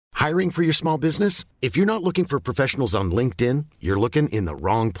Hiring for your small business? If you're not looking for professionals on LinkedIn, you're looking in the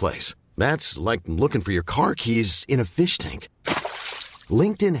wrong place. That's like looking for your car keys in a fish tank.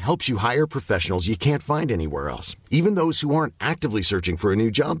 LinkedIn helps you hire professionals you can't find anywhere else, even those who aren't actively searching for a new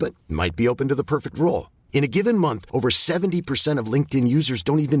job but might be open to the perfect role. In a given month, over 70% of LinkedIn users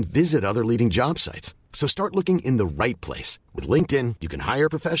don't even visit other leading job sites. So start looking in the right place. With LinkedIn, you can hire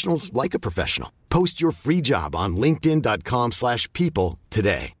professionals like a professional. Post your free job on linkedin.com/people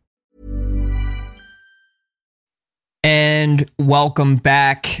today. And welcome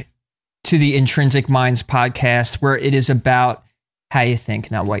back to the Intrinsic Minds podcast, where it is about how you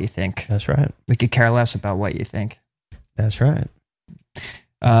think, not what you think. That's right. We could care less about what you think. That's right.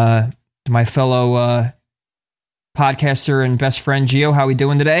 My fellow podcaster and best friend Gio, how we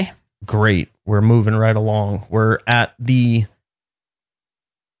doing today? Great. We're moving right along. We're at the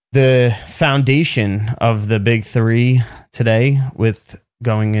foundation of the big three today, with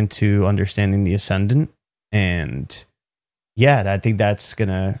going into understanding the Ascendant. And yeah, I think that's going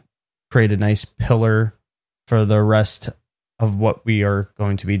to create a nice pillar for the rest of what we are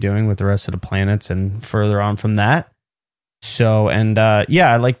going to be doing with the rest of the planets and further on from that. So, and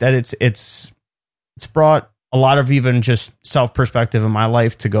yeah, I like that it's brought a lot of even just self-perspective in my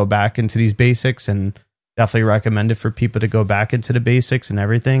life to go back into these basics, and definitely recommend it for people to go back into the basics and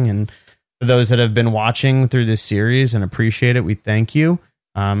everything. And for those that have been watching through this series and appreciate it, we thank you.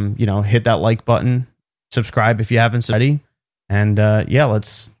 Hit that like button, subscribe if you haven't already. And yeah,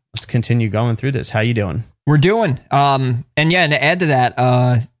 let's continue going through this. How you doing? We're doing. And yeah, and to add to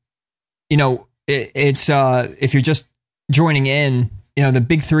that, it's if you're just joining in, the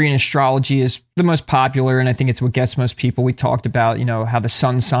big three in astrology is the most popular, and I think it's what gets most people. We talked about, how the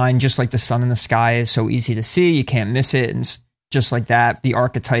sun sign, just like the sun in the sky, is so easy to see, you can't miss it, and just like that, the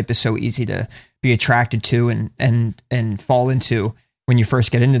archetype is so easy to be attracted to and fall into when you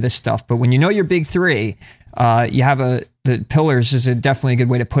first get into this stuff. But when you know your big three, you have the pillars is definitely a good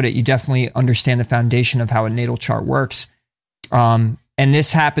way to put it. You definitely understand the foundation of how a natal chart works. And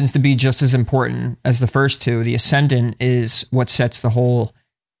this happens to be just as important as the first two. The Ascendant is what sets the whole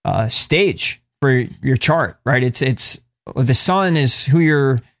stage for your chart, right? It's the sun is who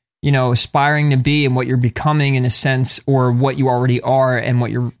you're, aspiring to be and what you're becoming in a sense, or what you already are and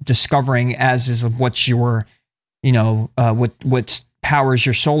what you're discovering as is what your, what powers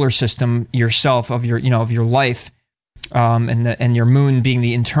your solar system, yourself, of your life. And your moon being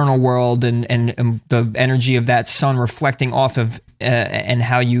the internal world, and the energy of that sun reflecting off of and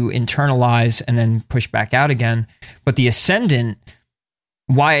how you internalize and then push back out again. But the Ascendant,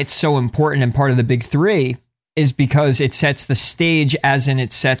 why it's so important and part of the big three, is because it sets the stage, as in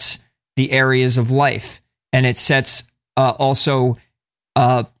it sets the areas of life, and it sets also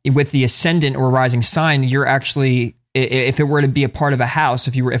with the Ascendant or rising sign, you're actually, if it were to be a part of a house,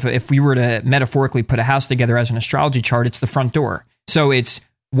 if we were to metaphorically put a house together as an astrology chart, it's the front door. So it's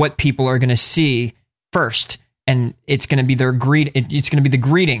what people are going to see first, and it's going to be it's going to be the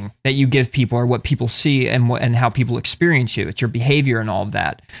greeting that you give people, or what people see and how people experience you. It's your behavior and all of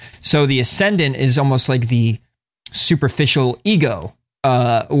that. So the Ascendant is almost like the superficial ego,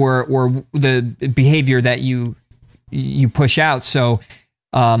 or the behavior that you push out. So,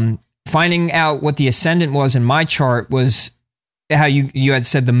 finding out what the Ascendant was in my chart was how you had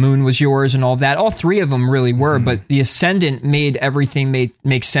said the moon was yours and all that. All three of them really were, but the Ascendant made everything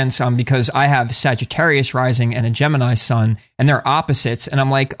make sense because I have Sagittarius rising and a Gemini sun, and they're opposites. And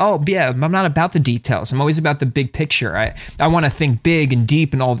I'm like, oh yeah, I'm not about the details. I'm always about the big picture. I want to think big and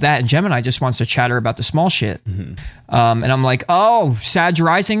deep and all of that. And Gemini just wants to chatter about the small shit. Mm-hmm. And I'm like, oh, Sag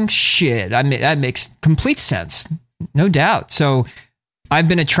rising, shit. That makes complete sense. No doubt. So I've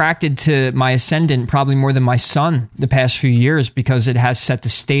been attracted to my Ascendant probably more than my sun the past few years, because it has set the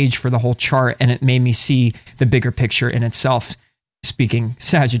stage for the whole chart, and it made me see the bigger picture in itself, speaking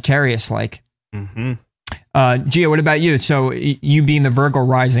Sagittarius-like. Mm-hmm. Gio, what about you? So you being the Virgo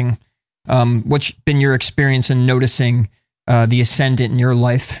rising, what's been your experience in noticing the Ascendant in your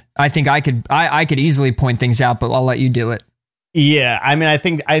life? I think I could easily point things out, but I'll let you do it. Yeah, I mean,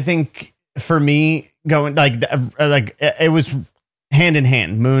 I think for me, going like it was hand in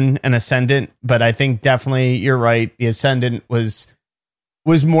hand, moon and Ascendant, but I think definitely you're right. The Ascendant was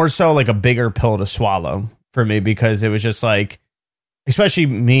more so like a bigger pill to swallow for me, because it was just like, especially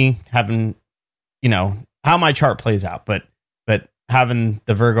me having, how my chart plays out, but having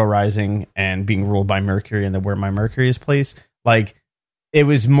the Virgo rising and being ruled by Mercury, and where my Mercury is placed, like it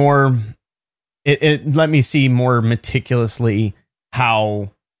was more, it let me see more meticulously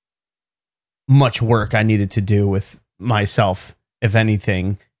how much work I needed to do with myself, if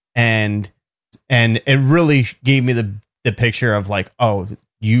anything, and it really gave me the picture of like, oh,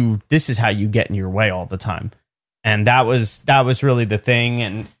 this is how you get in your way all the time. And that was really the thing.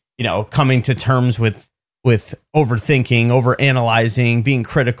 And, coming to terms with overthinking, overanalyzing, being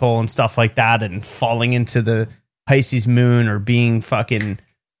critical and stuff like that, and falling into the Pisces moon, or being fucking,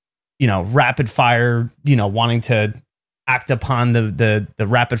 rapid fire, wanting to act upon the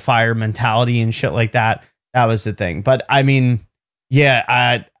rapid fire mentality and shit like that. That was the thing. But I mean,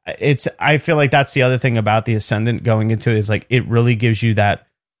 yeah, I feel like that's the other thing about the Ascendant going into it, is like, it really gives you that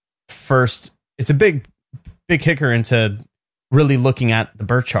first, it's a big kicker into really looking at the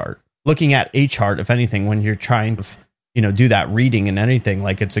birth chart, looking at a chart, if anything, when you're trying to, do that reading and anything.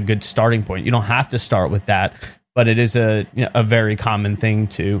 Like, it's a good starting point. You don't have to start with that, but it is a very common thing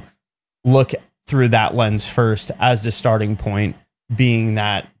to look through that lens first as the starting point, being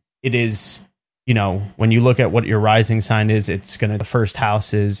that it is, when you look at what your rising sign is, it's going to the first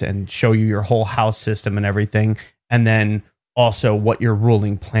house is, and show you your whole house system and everything. And then also what your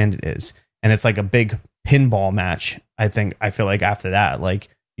ruling planet is. And it's like a big pinball match. I feel like after that, like,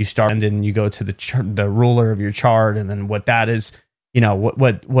 you start and then you go to the ruler of your chart, and then what that is,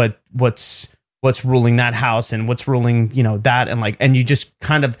 what's ruling that house, and what's ruling, that, and like, and you just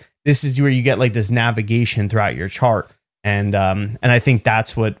kind of, this is where you get like this navigation throughout your chart. And I think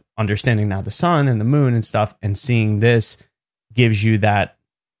that's what understanding now the sun and the moon and stuff, and seeing this gives you that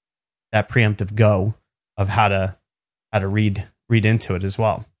preemptive go of how to read into it as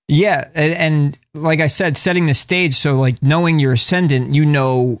well. Yeah. And like I said, setting the stage. So like, knowing your ascendant,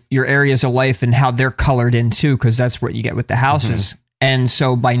 your areas of life and how they're colored in too, because that's what you get with the houses. Mm-hmm. And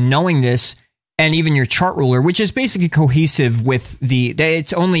so by knowing this, and even your chart ruler, which is basically cohesive with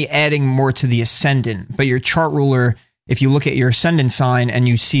it's only adding more to the ascendant, but your chart ruler, if you look at your ascendant sign and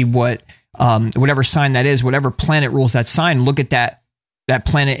you see what, whatever sign that is, whatever planet rules that sign, look at that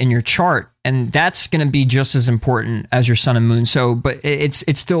planet in your chart, and that's going to be just as important as your sun and moon. So, but it's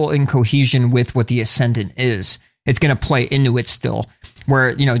still in cohesion with what the ascendant is. It's going to play into it still.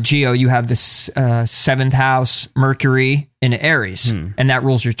 Where, Geo, you have this 7th house Mercury in Aries, and that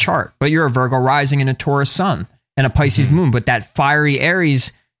rules your chart. But you're a Virgo rising and a Taurus sun and a Pisces moon. But that fiery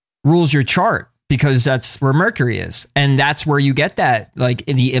Aries rules your chart, because that's where Mercury is. And that's where you get that, like,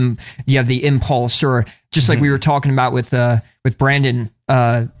 you have the impulse, or just like we were talking about with Brandon,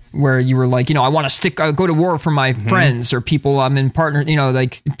 where you were like, I want to go to war for my friends, or people I'm in partner,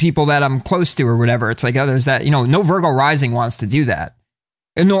 like people that I'm close to or whatever. It's like, there's that, no Virgo rising wants to do that.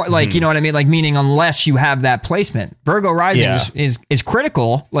 Nor, like, you know what I mean? Like, meaning unless you have that placement. Virgo rising is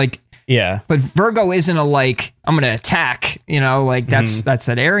critical, like, yeah. But Virgo isn't a, like, I'm going to attack, like, that's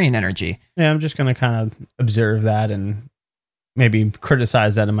that Aryan energy. Yeah, I'm just going to kind of observe that and maybe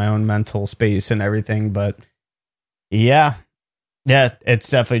criticize that in my own mental space and everything. But yeah, it's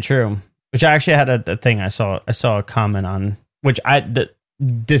definitely true. Which I actually had a thing I saw a comment on, which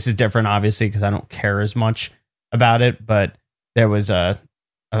this is different, obviously, because I don't care as much about it, but there was a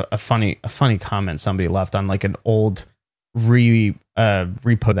funny comment somebody left on, like, an old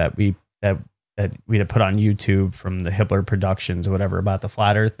repo that we had put on YouTube from the Hibbler Productions or whatever, about the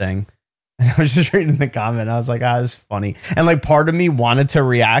flat Earth thing. And I was just reading the comment. I was like, it's funny. And like, part of me wanted to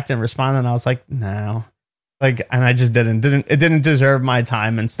react and respond, and I was like, no, like, and I just didn't. It didn't deserve my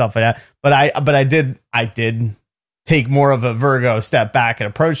time and stuff like that. But I did take more of a Virgo step back and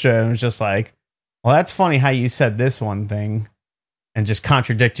approach it, and it was just like, well, that's funny how you said this one thing and just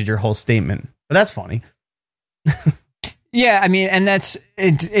contradicted your whole statement. But that's funny. Yeah, I mean, and that's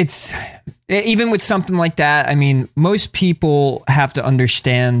it's even with something like that. I mean, most people have to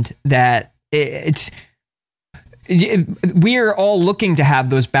understand that we're all looking to have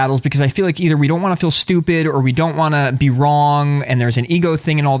those battles, because I feel like either we don't want to feel stupid, or we don't want to be wrong, and there's an ego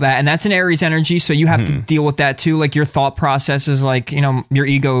thing and all that, and that's an Aries energy, so you have to deal with that too. Like, your thought process is like, your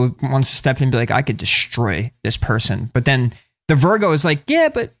ego wants to step in and be like, I could destroy this person, but then the Virgo is like, yeah,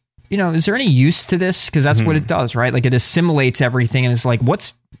 but is there any use to this? Because that's what it does, right? Like, it assimilates everything, and it's like,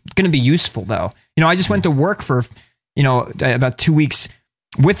 what's going to be useful though? I just went to work for about 2 weeks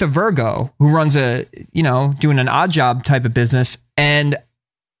with a Virgo who runs doing an odd job type of business. And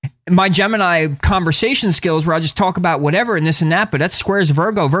my Gemini conversation skills, where I just talk about whatever and this and that, but that squares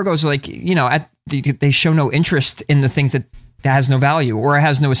Virgo. Virgo's like, they show no interest in the things that has no value, or it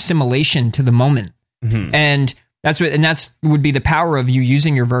has no assimilation to the moment. And that's would be the power of you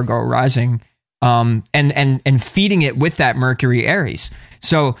using your Virgo rising, and feeding it with that Mercury Aries.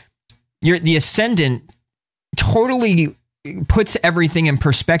 So the ascendant totally puts everything in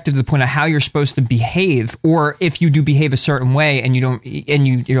perspective to the point of how you're supposed to behave, or if you do behave a certain way and you don't,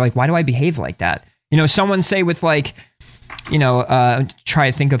 and you're like, why do I behave like that? Someone say with like, try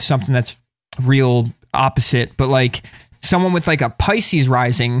to think of something that's real opposite, but like, someone with like a Pisces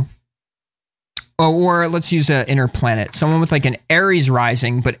rising, or let's use an inner planet, someone with like an Aries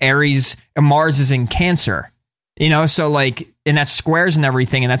rising, but Mars is in Cancer, so like, and that's squares and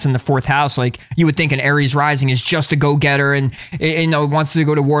everything, and that's in the 4th house. Like, you would think an Aries rising is just a go-getter and, wants to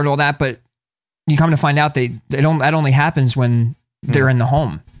go to war and all that, but you come to find out that only happens when they're in the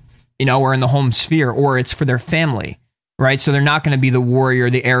home, or in the home sphere, or it's for their family, right? So they're not going to be the warrior,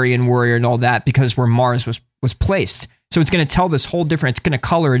 the Aryan warrior and all that, because where Mars was placed. So it's going to tell this whole different, it's going to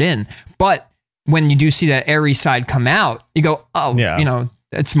color it in. But when you do see that Aries side come out, you go, oh,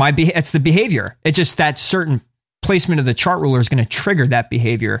 it's it's the behavior. It's just that certain placement of the chart ruler is going to trigger that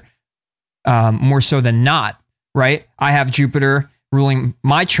behavior more so than not, right? I have Jupiter ruling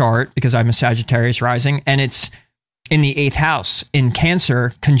my chart because I'm a Sagittarius rising, and it's in the 8th house in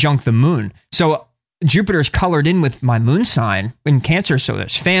Cancer conjunct the moon. So Jupiter's colored in with my moon sign in Cancer. So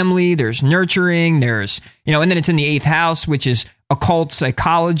there's family, there's nurturing, there's, and then it's in the 8th house, which is occult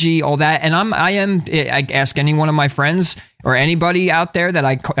psychology, all that. And I ask any one of my friends or anybody out there that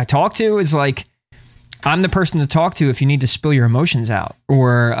I talk to, is like, I'm the person to talk to if you need to spill your emotions out,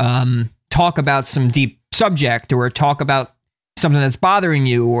 or talk about some deep subject, or talk about something that's bothering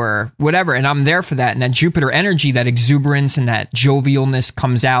you or whatever. And I'm there for that. And that Jupiter energy, that exuberance and that jovialness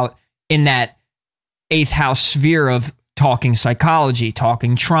comes out in that 8th house sphere of talking psychology,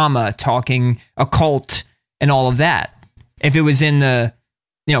 talking trauma, talking occult, and all of that. If it was in the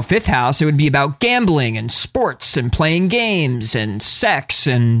 5th house, it would be about gambling and sports and playing games and sex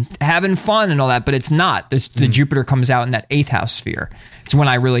and having fun and all that, but it's not. The Jupiter comes out in that 8th house sphere. It's when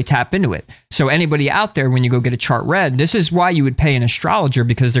I really tap into it. So anybody out there, when you go get a chart read, this is why you would pay an astrologer,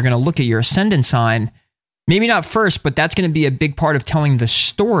 because they're going to look at your ascendant sign, maybe not first, but that's going to be a big part of telling the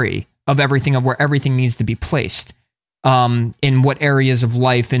story of everything, of where everything needs to be placed. In what areas of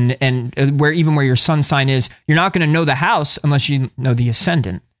life, and where your sun sign is. You're not going to know the house unless you know the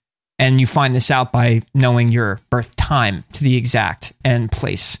ascendant, and you find this out by knowing your birth time to the exact and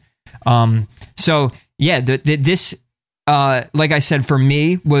place. So yeah, this like I said, for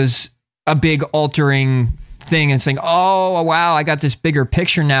me was a big altering thing, and saying, oh wow, I got this bigger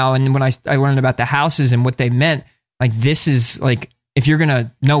picture now. And when I learned about the houses and what they meant, like, this is like, if you're going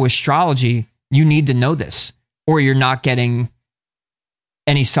to know astrology, you need to know this, or you're not getting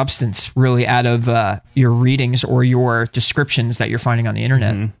any substance really out of your readings or your descriptions that you're finding on the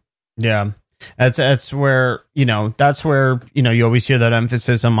internet. Mm-hmm. Yeah. That's where, you always hear that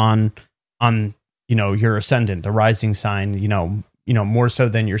emphasis on, your ascendant, the rising sign, more so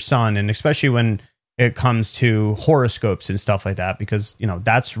than your sun. And especially when it comes to horoscopes and stuff like that, because,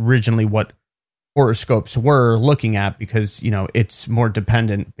 that's originally what horoscopes were looking at, because it's more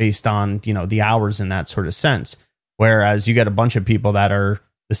dependent based on the hours in that sort of sense, whereas you get a bunch of people that are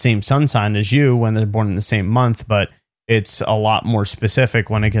the same sun sign as you when they're born in the same month, but it's a lot more specific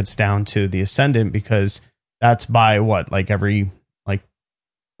when it gets down to the ascendant, because that's by around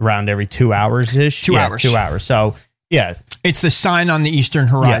every 2 hours ish. 2 hours. 2 hours. So yeah, it's the sign on the eastern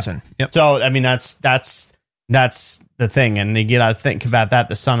horizon. Yeah. Yep. So I mean, that's the thing. And you got to think about that,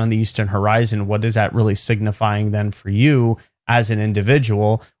 the sun on the eastern horizon. What is that really signifying then for you as an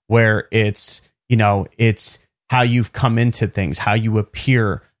individual, where it's how you've come into things, how you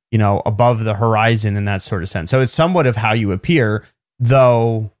appear, above the horizon in that sort of sense. So it's somewhat of how you appear,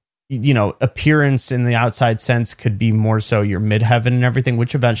 though, appearance in the outside sense could be more so your midheaven and everything,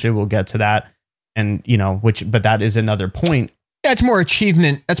 which eventually we'll get to that. And, but that is another point. Yeah, it's more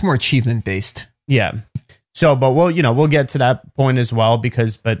achievement. That's more achievement based. Yeah. So, but we'll get to that point as well,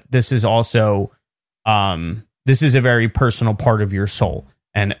 but this is also, this is a very personal part of your soul,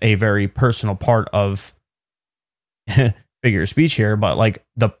 and a very personal part of figure of speech here, but like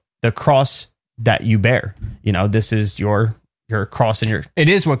the cross that you bear, this is your cross, and it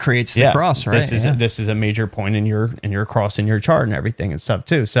is what creates the cross, right? This is a major point in your cross in your chart and everything and stuff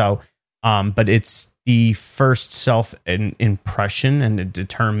too. So, but it's the first self impression, and it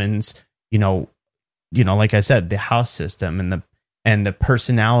determines, like I said, the house system and the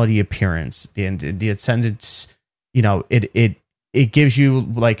personality appearance, the ascendants, it gives you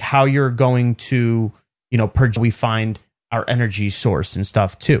like how you're going to, we find our energy source and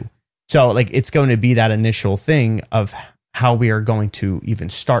stuff too. So like, it's going to be that initial thing of how we are going to even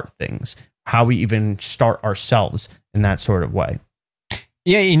start things, how we even start ourselves in that sort of way.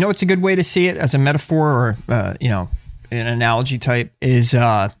 Yeah. It's a good way to see it as a metaphor, or, an analogy type is,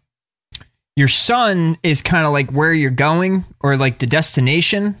 your sun is kind of like where you're going, or like the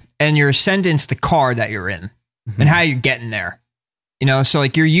destination, and your ascendant's the car that you're in, and how you're getting there. So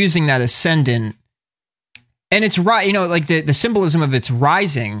like, you're using that ascendant, and it's right. Like the symbolism of it's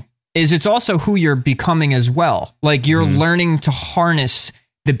rising is it's also who you're becoming as well. Like you're learning to harness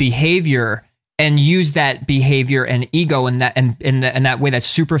the behavior and use that behavior and ego in that way, that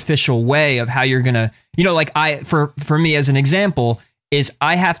superficial way of how you're gonna, like for me as an example, is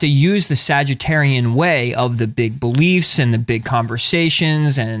I have to use the Sagittarian way of the big beliefs and the big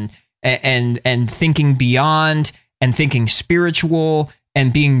conversations and thinking beyond and thinking spiritual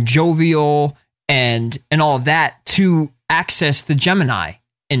and being jovial and all of that to access the Gemini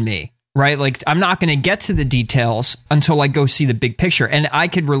in me, right? Like I'm not going to get to the details until I go see the big picture. And I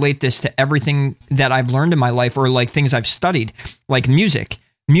could relate this to everything that I've learned in my life or like things I've studied, like music.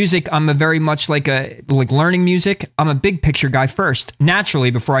 I'm a very much like learning music. I'm a big picture guy first,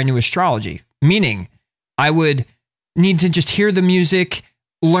 naturally, before I knew astrology, meaning I would need to just hear the music,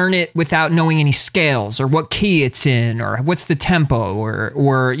 learn it without knowing any scales or what key it's in or what's the tempo or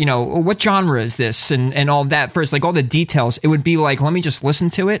what genre is this and all that first, like all the details. It would be like, let me just listen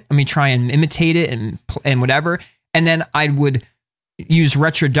to it. Let me try and imitate it and whatever. And then I would use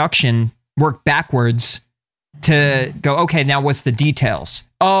retroduction, work backwards to go, okay, now what's the details?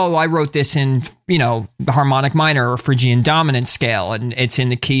 Oh, I wrote this in, the harmonic minor or Phrygian dominant scale and it's in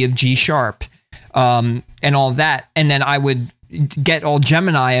the key of G sharp and all of that. And then I would get all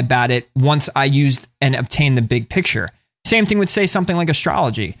Gemini about it once I used and obtained the big picture. Same thing would say something like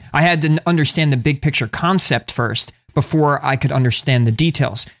astrology. I had to understand the big picture concept first before I could understand the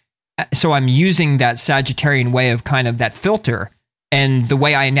details. So I'm using that Sagittarian way of kind of that filter and the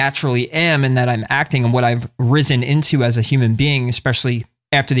way I naturally am and that I'm acting and what I've risen into as a human being, especially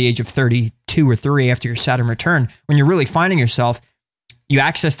after the age of 32 or 3, after your Saturn return, when you're really finding yourself, you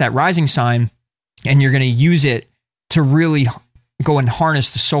access that rising sign and you're going to use it to really go and harness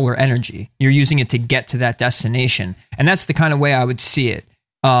the solar energy. You're using it to get to that destination. And that's the kind of way I would see it.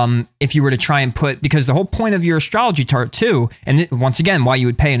 If you were to try and because the whole point of your astrology chart too, and once again, why you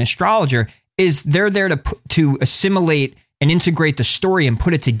would pay an astrologer is they're there to assimilate and integrate the story and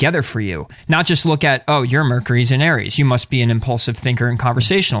put it together for you. Not just look at, oh, your Mercury's in Aries, you must be an impulsive thinker and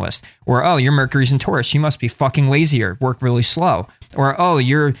conversationalist. Or, oh, your Mercury's in Taurus, you must be fucking lazy or work really slow. Or, oh,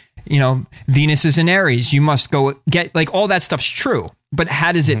 Venus is in Aries, you must go get, like, all that stuff's true. But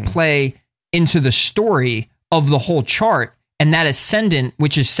how does it play into the story of the whole chart? And that ascendant,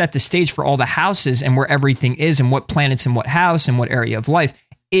 which is set the stage for all the houses and where everything is and what planets in what house and what area of life,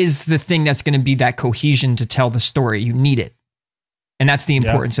 is the thing that's going to be that cohesion to tell the story. You need it. And that's the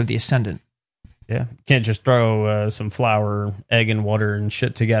importance of the ascendant. Yeah. You can't just throw some flour, egg, and water and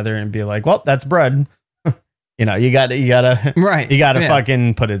shit together and be like, well, that's bread. You gotta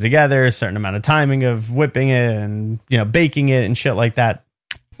fucking put it together, a certain amount of timing of whipping it and, baking it and shit like that.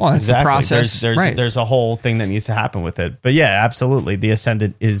 Well, that's the process. There's a whole thing that needs to happen with it. But yeah, absolutely. The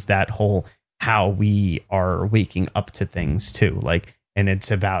ascendant is that whole, how we are waking up to things too. Like, and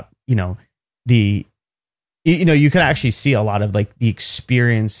it's about, you can actually see a lot of like the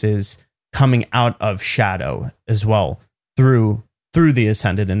experiences coming out of shadow as well through the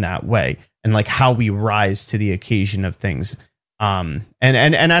ascendant in that way. And like how we rise to the occasion of things. And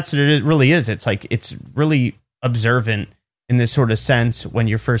that's what it really is. It's like, it's really observant in this sort of sense when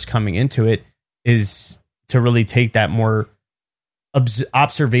you're first coming into it, is to really take that more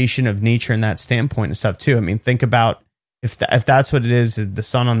observation of nature and that standpoint and stuff too. I mean, think about if that's what it is the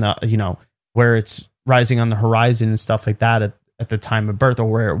sun on the, where it's rising on the horizon and stuff like that at the time of birth or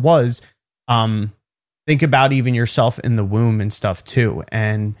where it was, think about even yourself in the womb and stuff too.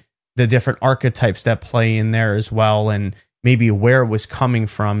 And the different archetypes that play in there as well. And maybe where it was coming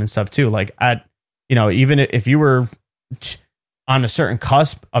from and stuff too. Like even if you were on a certain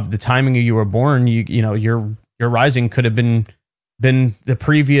cusp of the timing you were born, your rising could have been the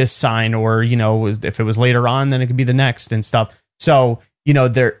previous sign, or, if it was later on, then it could be the next and stuff. So,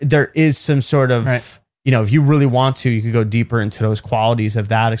 there is some sort of, right. If you really want to, you could go deeper into those qualities of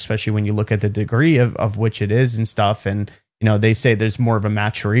that, especially when you look at the degree of which it is and stuff. And, they say there's more of a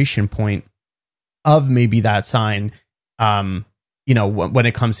maturation point of maybe that sign, when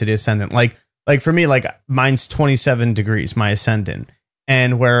it comes to the ascendant. Like for me, like mine's 27 degrees, my ascendant.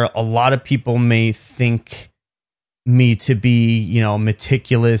 And where a lot of people may think me to be,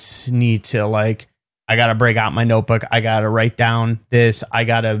 meticulous, need to like, I got to break out my notebook. I got to write down this. I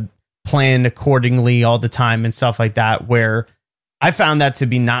got to plan accordingly all the time and stuff like that, where I found that to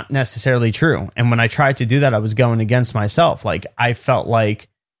be not necessarily true. And when I tried to do that, I was going against myself. Like I felt like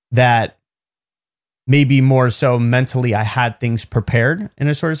that maybe more so mentally I had things prepared in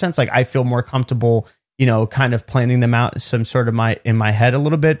a sort of sense. Like I feel more comfortable, kind of planning them out some sort of in my head a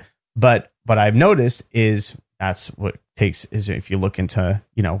little bit. But what I've noticed is that's what takes is if you look into,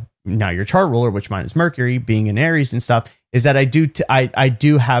 now your chart ruler, which mine is Mercury being in Aries and stuff, is that I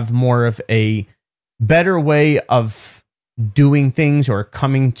do have more of a better way of doing things or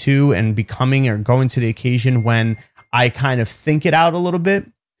coming to and becoming or going to the occasion when I kind of think it out a little bit,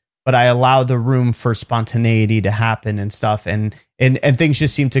 but I allow the room for spontaneity to happen and stuff. And things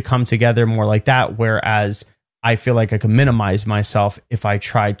just seem to come together more like that. Whereas I feel like I can minimize myself if I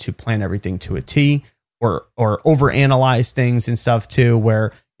try to plan everything to a T or overanalyze things and stuff too,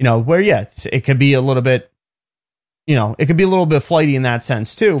 where it could be a little bit, it could be a little bit flighty in that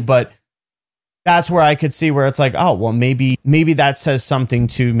sense too. But that's where I could see where it's like, oh, well, maybe that says something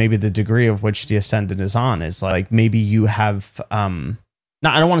to maybe the degree of which the ascendant is on, is like, maybe you have, I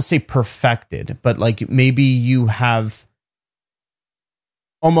don't want to say perfected, but like maybe you have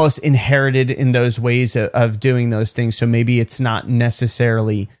almost inherited in those ways of doing those things. So maybe it's not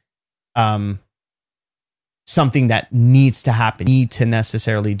necessarily something that needs to happen, need to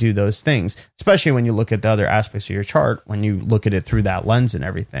necessarily do those things, especially when you look at the other aspects of your chart, when you look at it through that lens and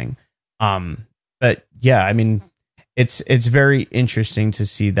everything. But yeah, I mean, it's very interesting to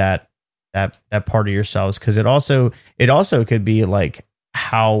see that part of yourselves, because it also could be like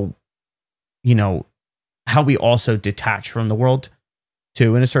how we also detach from the world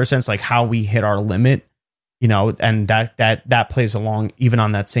too, in a certain sense, like how we hit our limit, and that plays along even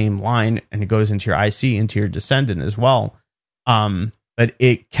on that same line, and it goes into your IC, into your descendant as well. But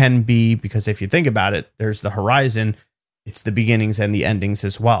it can be, because if you think about it, there's the horizon, it's the beginnings and the endings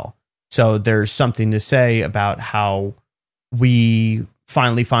as well. So there's something to say about how we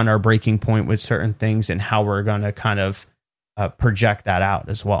finally find our breaking point with certain things and how we're going to kind of project that out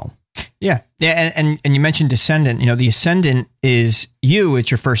as well. Yeah. And you mentioned descendant. The ascendant is you. It's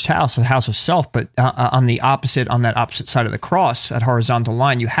your first house, the house of self. But on that opposite side of the cross, that horizontal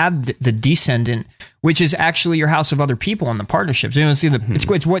line, you have the descendant, which is actually your house of other people and the partnerships. See,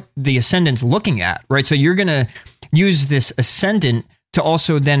 it's what the ascendant's looking at, right? So you're going to use this ascendant to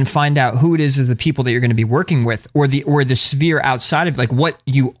also then find out who it is of the people that you're going to be working with, or the sphere outside of, like, what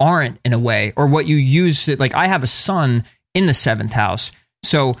you aren't in a way, or what you use. Like, I have a sun in the 7th house.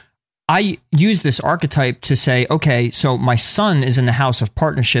 So I use this archetype to say, okay, so my sun is in the house of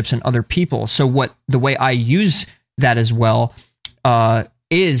partnerships and other people. So the way I use that as well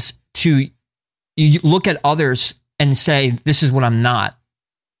is to look at others and say, this is what I'm not.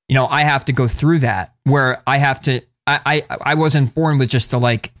 I have to go through that, where I have to, I wasn't born with just the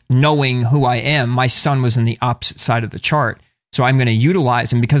like knowing who I am. My sun was in the opposite side of the chart. So I'm going to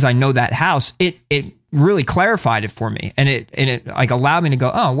utilize, and because I know that house, it really clarified it for me. And it like allowed me to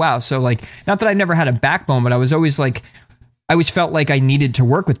go, oh, wow. So like, not that I never had a backbone, but I was always like, I always felt like I needed to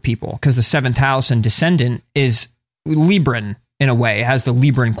work with people, because the 7th house and descendant is Libran in a way. It has the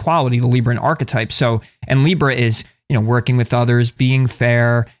Libran quality, the Libran archetype. So, and Libra is, working with others, being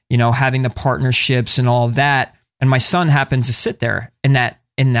fair, having the partnerships and all of that. And my sun happens to sit there in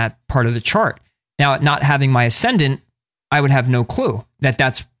that part of the chart. Now, not having my ascendant, I would have no clue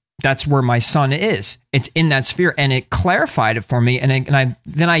that's where my sun is. It's in that sphere, and it clarified it for me. And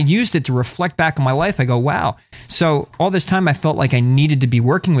I used it to reflect back on my life. I go, wow. So all this time I felt like I needed to be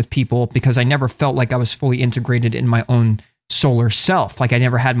working with people, because I never felt like I was fully integrated in my own solar self. Like I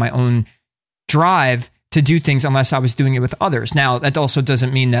never had my own drive to do things unless I was doing it with others. Now, that also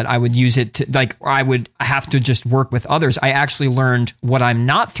doesn't mean that I would use it to, like, I would have to just work with others. I actually learned what I'm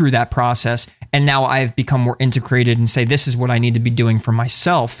not through that process. And now I've become more integrated and say, this is what I need to be doing for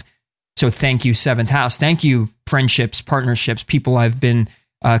myself. So thank you, 7th house. Thank you, friendships, partnerships, people I've been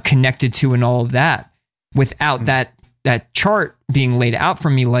connected to, and all of that. Without that chart being laid out for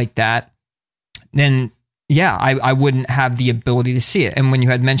me like that, then yeah, I wouldn't have the ability to see it. And when you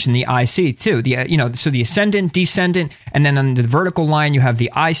had mentioned the IC too, so the ascendant, descendant, and then on the vertical line, you have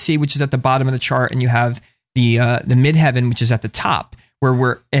the IC, which is at the bottom of the chart, and you have the midheaven, which is at the top,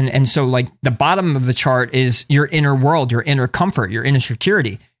 where so like the bottom of the chart is your inner world, your inner comfort, your inner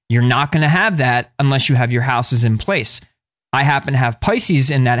security. You're not going to have that unless you have your houses in place. I happen to have Pisces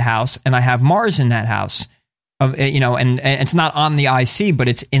in that house, and I have Mars in that house, and it's not on the IC, but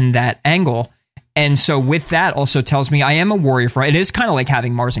it's in that angle. And so with that also tells me I am a warrior for it. It is kind of like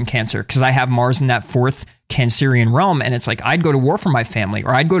having Mars in Cancer, because I have Mars in that 4th Cancerian realm. And it's like, I'd go to war for my family,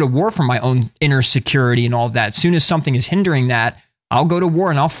 or I'd go to war for my own inner security and all of that. As soon as something is hindering that, I'll go to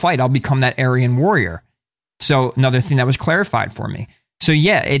war and I'll fight. I'll become that Aryan warrior. So another thing that was clarified for me. So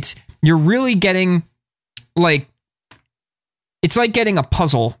yeah, you're really getting it's like getting a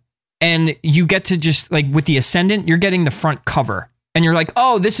puzzle, and you get to just, like, with the ascendant, you're getting the front cover, and you're like,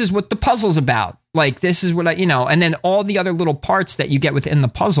 oh, this is what the puzzle's about. Like, this is what and then all the other little parts that you get within the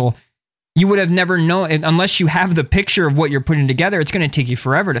puzzle, you would have never known unless you have the picture of what you're putting together. It's going to take you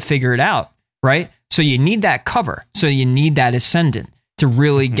forever to figure it out, right? So you need that cover. So you need that ascendant to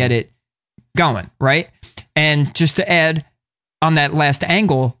really get it going, right? And just to add on that last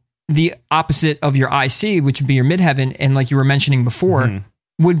angle, the opposite of your IC, which would be your midheaven, and like you were mentioning before,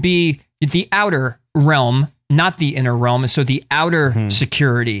 would be the outer realm, not the inner realm. So the outer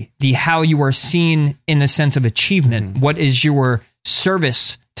security, the how you are seen in the sense of achievement. What is your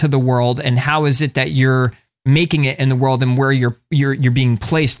service to the world, and how is it that you're making it in the world, and where you're being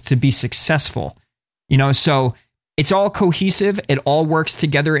placed to be successful? You know, so it's all cohesive. It all works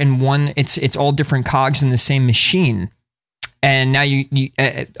together in one. It's all different cogs in the same machine. And now you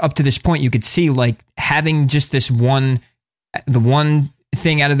up to this point, you could see like having just the one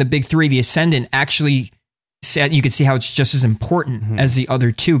thing out of the big three, the ascendant, actually said, you could see how it's just as important as the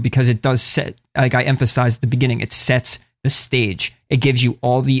other two, because it does set, like I emphasized at the beginning, it sets the stage. It gives you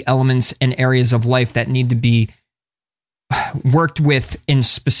all the elements and areas of life that need to be worked with in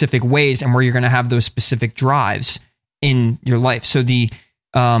specific ways, and where you're going to have those specific drives in your life. So the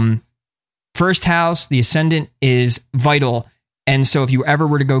first house, the ascendant, is vital. And so if you ever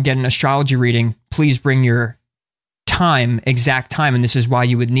were to go get an astrology reading, please bring your exact time. And this is why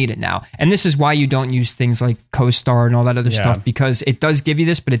you would need it now. And this is why you don't use things like CoStar and all that other stuff, because it does give you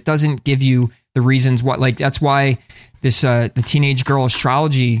this, but it doesn't give you the reasons what, like, that's why this, the teenage girl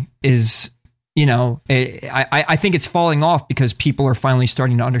astrology is, you know, I think it's falling off because people are finally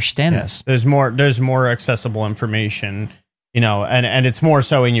starting to understand this. There's more accessible information, you know, and it's more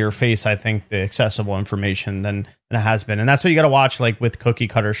so in your face, I think, the accessible information than it has been. And that's what you got to watch, like with cookie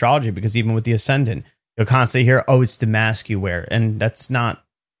cutter astrology, because even with the ascendant, you'll constantly hear, oh, it's the mask you wear. And that's not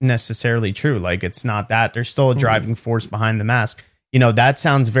necessarily true. Like, it's not that. There's still a driving force behind the mask. You know, that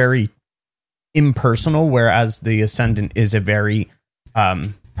sounds very impersonal, whereas the ascendant is a very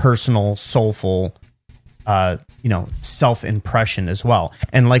personal, soulful, you know, self-impression as well.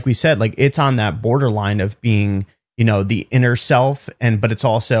 And like we said, like, it's on that borderline of being, you know, the inner self, but it's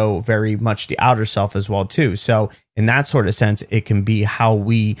also very much the outer self as well too. So in that sort of sense, it can be how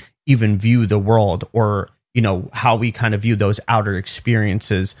we even view the world, or, you know, how we kind of view those outer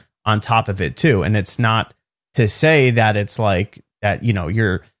experiences on top of it too. And it's not to say that it's like that, you know,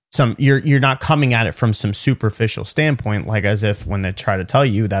 you're not coming at it from some superficial standpoint, like as if when they try to tell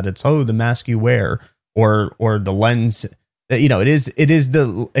you that it's, oh, the mask you wear, or the lens that, you know, it is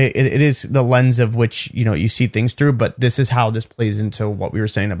the lens of which, you know, you see things through. But this is how this plays into what we were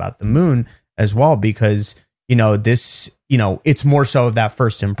saying about the moon as well, because, you know, this, you know, it's more so of that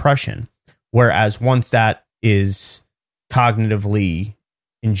first impression. Whereas once that is cognitively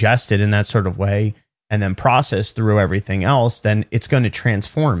ingested in that sort of way, and then processed through everything else, then it's going to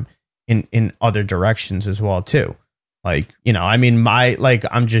transform in other directions as well too. Like, you know, I mean,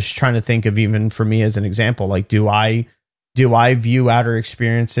 I'm just trying to think of, even for me as an example, like, do I view outer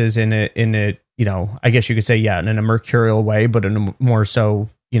experiences in a, you know, I guess you could say, yeah, in a mercurial way, but in a more so,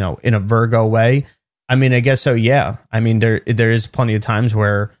 you know, in a Virgo way. I mean, I guess so. Yeah. I mean, there is plenty of times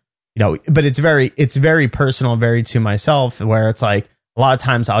where, you know, but it's very personal, very to myself, where it's like, a lot of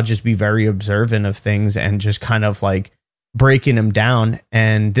times I'll just be very observant of things and just kind of like breaking them down.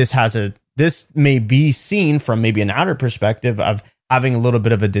 And this may be seen from maybe an outer perspective of having a little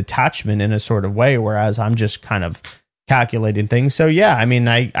bit of a detachment in a sort of way, whereas I'm just kind of calculating things. So yeah, I mean,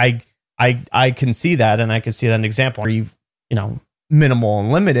 I can see that, and I can see that an example where you know, minimal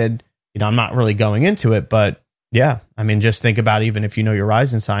and limited, you know, I'm not really going into it, but yeah, I mean, just think about, even if you know your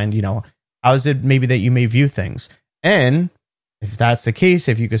rising sign, you know, how is it maybe that you may view things? And if that's the case,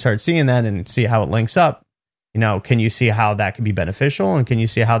 if you could start seeing that and see how it links up, you know, can you see how that can be beneficial? And can you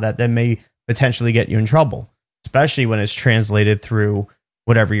see how that may potentially get you in trouble, especially when it's translated through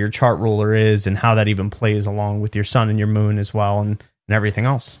whatever your chart ruler is, and how that even plays along with your sun and your moon as well, and everything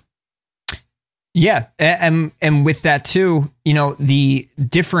else. Yeah. And with that too, you know, the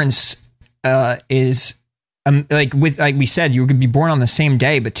difference is like we said, you could be born on the same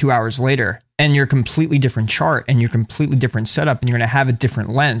day, but 2 hours later, and you're a completely different chart, and you're completely different setup, and you're going to have a different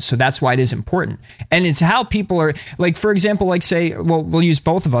lens. So that's why it is important. And it's how people are, like, for example, like, say, well, we'll use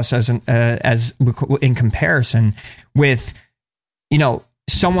both of us as in comparison with, you know,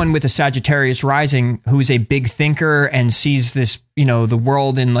 someone with a Sagittarius rising who's a big thinker and sees this, you know, the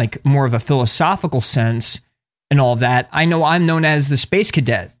world in like more of a philosophical sense and all of that. I know I'm known as the space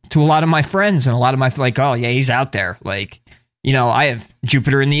cadet to a lot of my friends, and a lot of my, like, oh yeah, he's out there. Like, you know, I have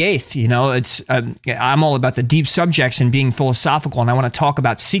Jupiter in the 8th, you know, it's, I'm all about the deep subjects and being philosophical. And I want to talk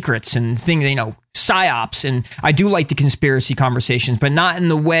about secrets and things, you know, psyops. And I do like the conspiracy conversations, but not in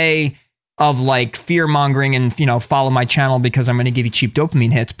the way of like fear mongering and, you know, follow my channel because I'm going to give you cheap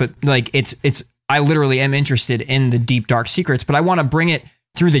dopamine hits. But like, I literally am interested in the deep, dark secrets, but I want to bring it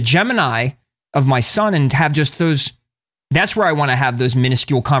through the Gemini of my son and have just those. That's where I want to have those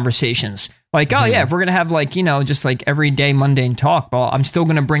minuscule conversations. Like, oh yeah, if we're going to have like, just like everyday mundane talk, well, I'm still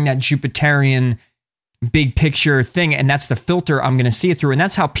going to bring that Jupiterian big picture thing. And that's the filter I'm going to see it through. And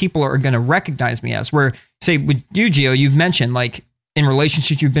that's how people are going to recognize me as. Where, say with you, Gio, you've mentioned like in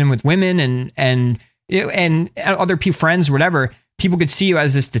relationships you've been with women and other people, friends, whatever, people could see you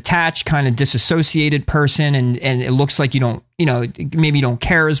as this detached, kind of disassociated person. And it looks like you don't, maybe you don't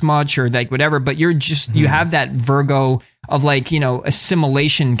care as much or like whatever, but you're just, you have that Virgo of like,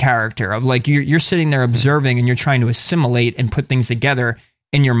 assimilation character of like, you're sitting there observing and you're trying to assimilate and put things together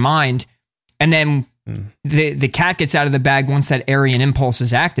in your mind. And then the cat gets out of the bag once that Aryan impulse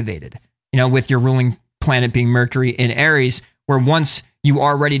is activated, with your ruling planet being Mercury in Aries, where once you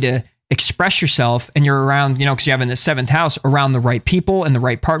are ready to express yourself and you're around, because you have in the 7th house around the right people and the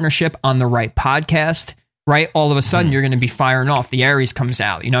right partnership on the right podcast, right? All of a sudden you're going to be firing off. The Aries comes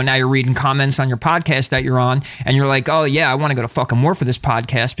out, now you're reading comments on your podcast that you're on and you're like, oh yeah, I want to go to fucking war for this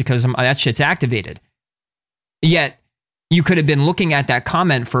podcast because that shit's activated. Yet you could have been looking at that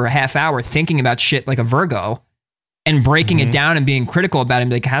comment for a half hour thinking about shit like a Virgo and breaking it down and being critical about it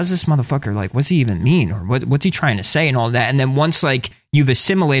and be like, how's this motherfucker, like, what's he even mean? Or what's he trying to say and all that? And then once like you've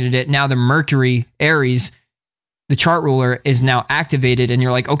assimilated it, now the Mercury Aries, the chart ruler is now activated and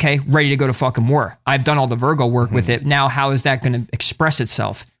you're like, okay, ready to go to fucking war. I've done all the Virgo work with it. Now, how is that going to express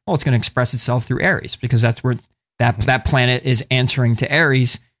itself? Well, it's going to express itself through Aries because that's where that planet is answering to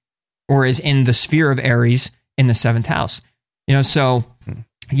Aries or is in the sphere of Aries in the 7th house. So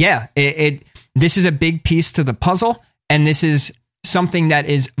yeah, this is a big piece to the puzzle, and this is something that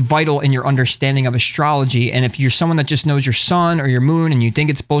is vital in your understanding of astrology. And if you're someone that just knows your sun or your moon and you think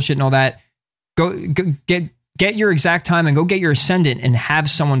it's bullshit and all that, go get your exact time and go get your ascendant and have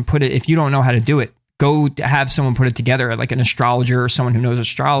someone put it. If you don't know how to do it, go have someone put it together, like an astrologer or someone who knows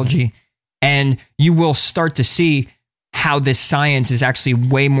astrology, and you will start to see how this science is actually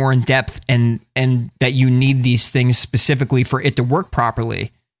way more in depth and that you need these things specifically for it to work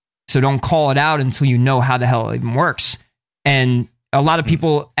properly. So don't call it out until you know how the hell it even works. And a lot of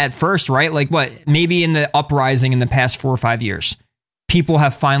people at first, right? Like maybe in the uprising in the past 4 or 5 years, people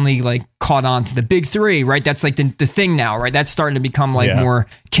have finally like caught on to the big three, right? That's like the thing now, right? That's starting to become like more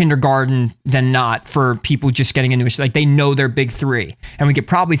kindergarten than not for people just getting into it. Like they know their big three. And we could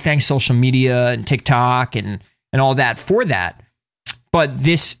probably thank social media and TikTok and all that for that. But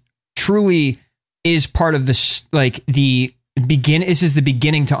this truly is part of this, like this is the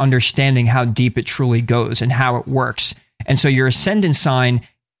beginning to understanding how deep it truly goes and how it works. And so your ascendant sign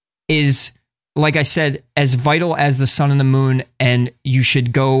is, like I said, as vital as the sun and the moon, and you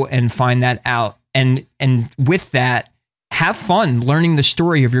should go and find that out. And with that, have fun learning the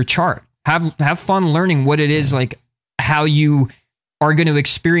story of your chart. Have fun learning what it is, like how you are going to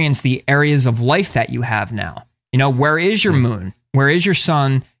experience the areas of life that you have now. Where is your moon? Where is your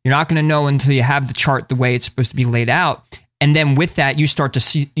sun? You're not going to know until you have the chart the way it's supposed to be laid out. And then with that, you start to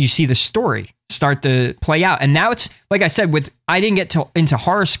see the story start to play out. And now it's, like I said, I didn't get into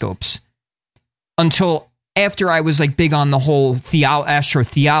horoscopes until after I was like big on the whole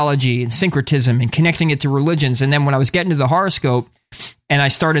astrotheology and syncretism and connecting it to religions. And then when I was getting to the horoscope and I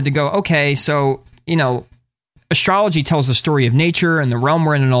started to go, okay, so, astrology tells the story of nature and the realm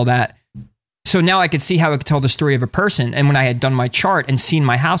we're in and all that. So now I could see how it could tell the story of a person. And when I had done my chart and seen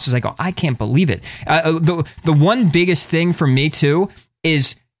my houses, I go, I can't believe it. The one biggest thing for me too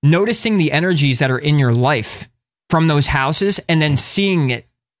is noticing the energies that are in your life from those houses and then seeing it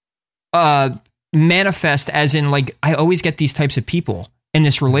manifest as in like, I always get these types of people in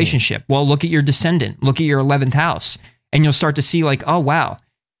this relationship. Well, look at your descendant, look at your 11th house, and you'll start to see like, oh, wow,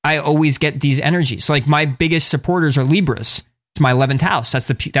 I always get these energies. Like my biggest supporters are Libras. It's my 11th house.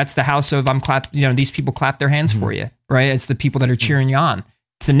 That's the house of these people clap their hands for you, right? It's the people that are cheering you on.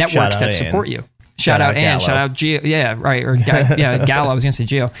 It's the networks that support you. Shout out Ann, shout out Gio. Yeah, right. Or Gallo. I was going to say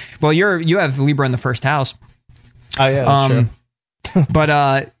Gio. Well, you have Libra in the first house. Oh yeah, that's true. But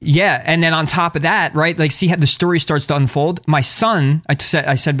and then on top of that, right? Like see how the story starts to unfold. My son, I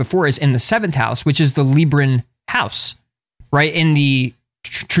said before, is in the 7th house, which is the Libran house, right? In the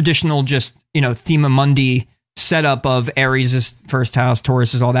traditional just, Thema Mundi setup of Aries is first house,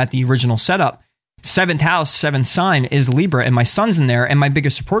 Taurus is all that, the original setup. 7th house, 7th sign is Libra, and my son's in there, and my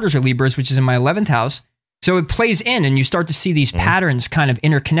biggest supporters are Libras, which is in my 11th house. So it plays in, and you start to see these patterns kind of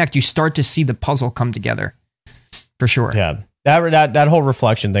interconnect. You start to see the puzzle come together, for sure. Yeah, that whole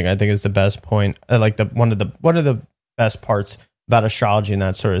reflection thing, I think, is the best point. Like one of the best parts about astrology in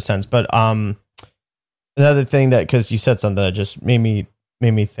that sort of sense. But another thing that, because you said something that just made me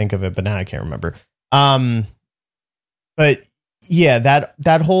think of it, but now I can't remember. But yeah,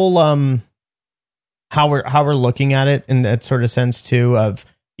 that whole how we're looking at it in that sort of sense too of,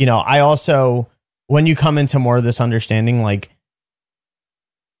 I also, when you come into more of this understanding, like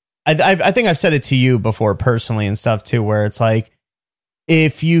I think I've said it to you before personally and stuff too, where it's like,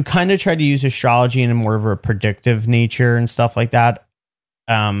 if you kind of try to use astrology in a more of a predictive nature and stuff like that,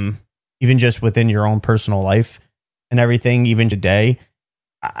 even just within your own personal life and everything, even today,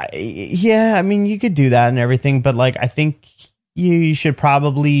 I mean, you could do that and everything, but like, I think you should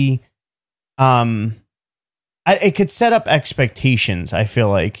probably, it could set up expectations. I feel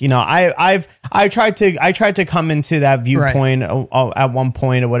like, I tried to come into that viewpoint at one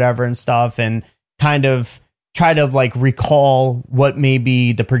point or whatever and stuff, and kind of try to like recall what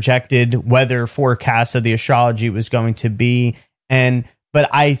maybe the projected weather forecast of the astrology was going to be. But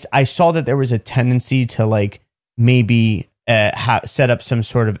I saw that there was a tendency to like maybe set up some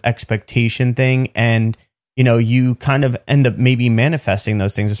sort of expectation thing, and you kind of end up maybe manifesting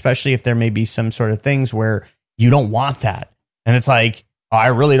those things, especially if there may be some sort of things where you don't want that. And it's like, oh, I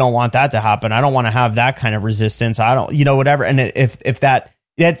really don't want that to happen. I don't want to have that kind of resistance. I don't, whatever. And if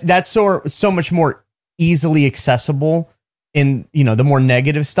that's so much more easily accessible in, the more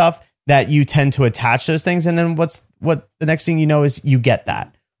negative stuff, that you tend to attach those things. And then what the next thing you know is you get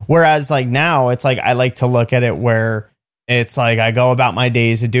that. Whereas like now it's like, I like to look at it where it's like, I go about my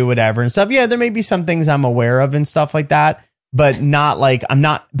days to do whatever and stuff. Yeah, there may be some things I'm aware of and stuff like that, but not like I'm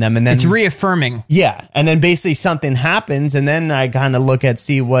not them. And then it's reaffirming. Yeah. And then basically something happens, and then I kind of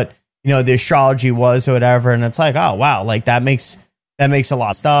see what, the astrology was or whatever. And it's like, oh, wow, like that makes a lot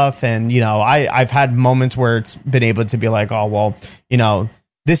of stuff. And, I've had moments where it's been able to be like, oh, well,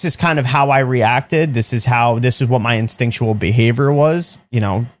 this is kind of how I reacted. This is what my instinctual behavior was,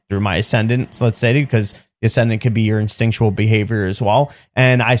 through my ascendant, let's say, because the ascendant could be your instinctual behavior as well.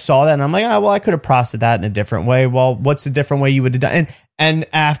 And I saw that and I'm like, oh, well, I could have processed that in a different way. Well, what's the different way you would have done? And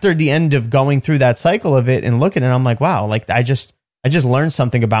after the end of going through that cycle of it and looking at it, I'm like, wow, like I just learned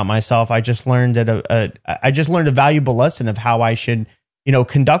something about myself. I just learned a valuable lesson of how I should,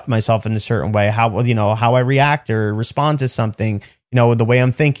 conduct myself in a certain way, how I react or respond to something, the way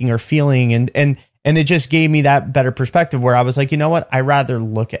I'm thinking or feeling. And it just gave me that better perspective where I was like, you know what? I rather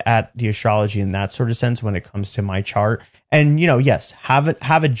look at the astrology in that sort of sense when it comes to my chart. And, yes, have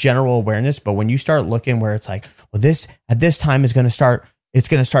a general awareness. But when you start looking where it's like, well, this at this time it's going to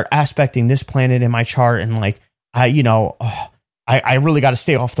start aspecting this planet in my chart. And like, I really got to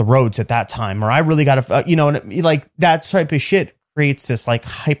stay off the roads at that time, or I really got to, like that type of shit creates this like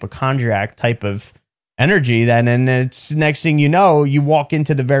hypochondriac type of energy then, and it's next thing you know, you walk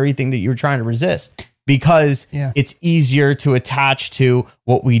into the very thing that you're trying to resist, because it's easier to attach to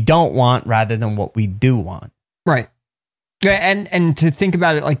what we don't want rather than what we do want. Right. Yeah, and to think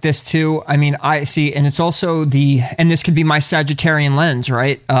about it like this too, I mean, I see, and it's also and this could be my Sagittarian lens,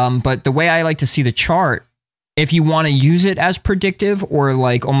 right? But the way I like to see the chart, if you want to use it as predictive or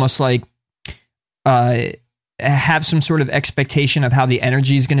like almost like have some sort of expectation of how the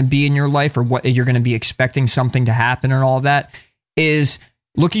energy is going to be in your life, or what you're going to be expecting something to happen and all of that, is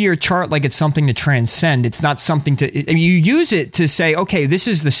look at your chart like it's something to transcend. It's not something to, you use it to say, okay, this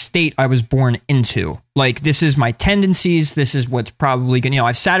is the state I was born into. Like, this is my tendencies. This is what's probably going to, I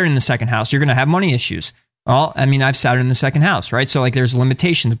have Saturn in the second house. You're going to have money issues. Well, I mean, I have Saturn in the second house, right? So like there's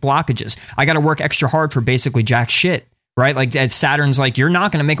limitations, blockages. I got to work extra hard for basically jack shit, right? Like Saturn's like, you're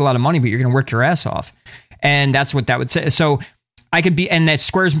not going to make a lot of money, but you're going to work your ass off. And that's what that would say. So I could be, and that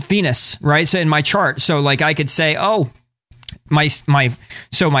squares Venus, right? So in my chart, so like I could say, oh, my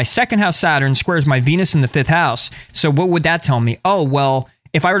second house Saturn squares my Venus in the fifth house. So what would that tell me? Oh, well,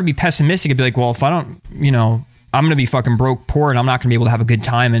 if I were to be pessimistic, I'd be like, well, if I don't, I'm going to be fucking broke, poor, and I'm not going to be able to have a good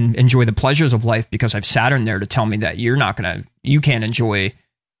time and enjoy the pleasures of life because I've Saturn there to tell me that you can't enjoy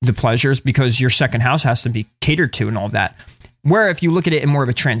the pleasures because your second house has to be catered to and all of that. Where if you look at it in more of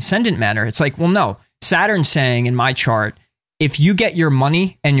a transcendent manner, it's like, well, no, Saturn's saying in my chart, if you get your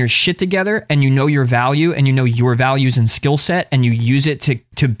money and your shit together and you know your value and you know your values and skill set and you use it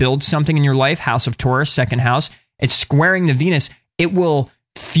to build something in your life, house of Taurus, second house, it's squaring the Venus. It will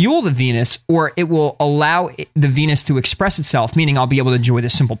fuel the Venus, or it will allow the Venus to express itself, meaning I'll be able to enjoy the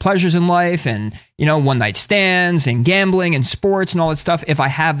simple pleasures in life and, one night stands and gambling and sports and all that stuff if I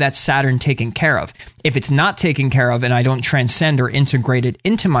have that Saturn taken care of. If it's not taken care of and I don't transcend or integrate it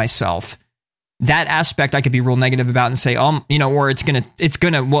into myself, that aspect I could be real negative about and say, or it's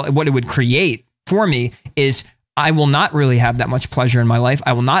gonna, well, what it would create for me is I will not really have that much pleasure in my life.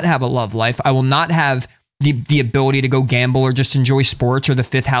 I will not have a love life. I will not have the ability to go gamble or just enjoy sports or the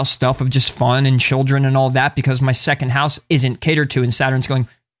fifth house stuff of just fun and children and all that, because my second house isn't catered to. And Saturn's going,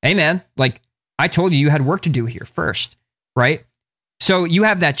 hey man, like I told you had work to do here first, right? So you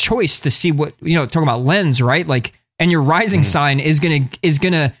have that choice to see what, talking about lens, right? Like, and your rising sign is going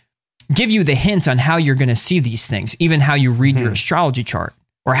to give you the hint on how you're going to see these things, even how you read your astrology chart,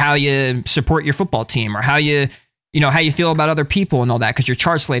 or how you support your football team, or how you feel about other people and all that, because your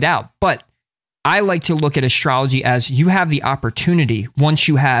chart's laid out. But I like to look at astrology as you have the opportunity, once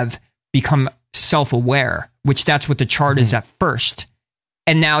you have become self-aware, which that's what the chart is at first.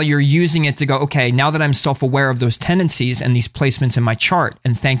 And now you're using it to go, okay, now that I'm self-aware of those tendencies and these placements in my chart,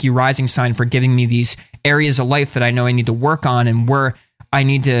 and thank you, rising sign, for giving me these areas of life that I know I need to work on, and where I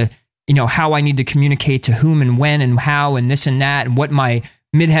need to, how I need to communicate to whom and when and how and this and that, and what my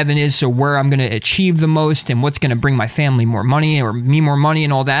midheaven is, so where I'm going to achieve the most and what's going to bring my family more money or me more money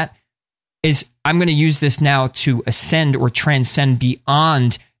and all that, is I'm going to use this now to ascend or transcend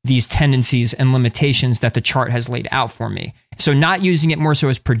beyond these tendencies and limitations that the chart has laid out for me. So not using it more so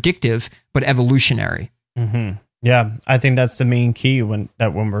as predictive, but evolutionary. Yeah, I think that's the main key when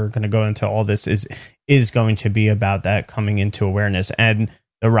we're going to go into all this is going to be about that coming into awareness. And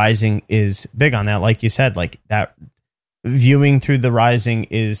the rising is big on that. Like you said, like that viewing through the rising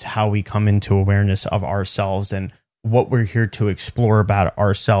is how we come into awareness of ourselves and what we're here to explore about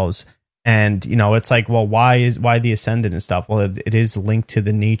ourselves. And, it's like, well, why the ascendant and stuff? Well, it is linked to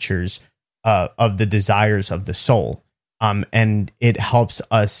the natures of the desires of the soul. And it helps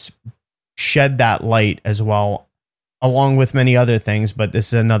us shed that light as well, along with many other things. But this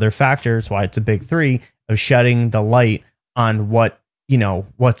is another factor. It's why it's a big three, of shedding the light on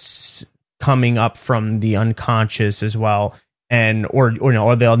what's coming up from the unconscious as well. And, or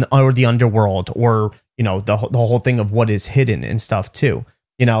the underworld, or, the whole thing of what is hidden and stuff too.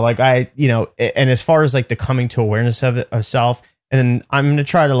 And as far as like the coming to awareness of self, and I'm going to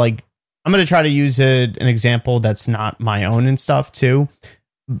try to use an example that's not my own and stuff too.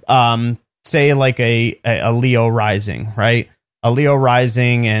 Say like a Leo rising, right? A Leo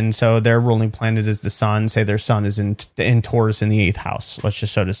rising. And so their ruling planet is the sun. Say their sun is in Taurus in the 8th house, let's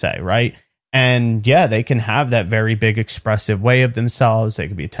just so to say, right? And yeah, they can have that very big expressive way of themselves. They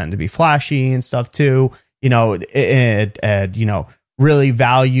could tend to be flashy and stuff too, really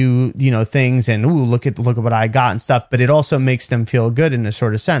value, things, and look at what I got and stuff. But it also makes them feel good in a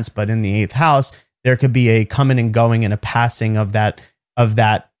sort of sense. But in the 8th house, there could be a coming and going and a passing of that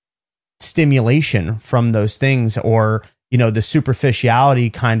stimulation from those things, or, the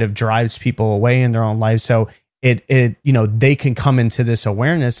superficiality kind of drives people away in their own life. So they can come into this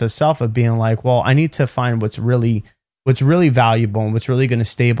awareness of self, of being like, well, I need to find what's really valuable and what's really going to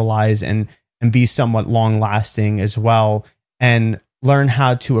stabilize and be somewhat long lasting as well, and learn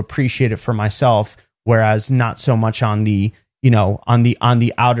how to appreciate it for myself. Whereas not so much on the, on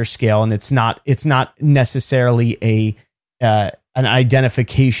the outer scale. And it's not necessarily an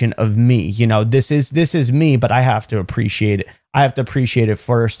identification of me. This is me, but I have to appreciate it. I have to appreciate it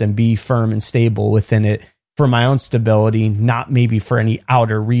first and be firm and stable within it for my own stability, not maybe for any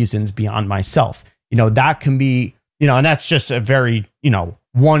outer reasons beyond myself. That can be, and that's just a very,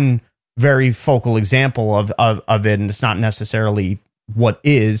 one very focal example of it. And it's not necessarily what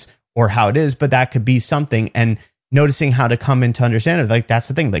is or how it is, but that could be something. And noticing how to come into understand it. Like, that's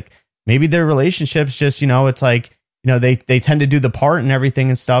the thing. Like, maybe their relationships just, it's like, they tend to do the part and everything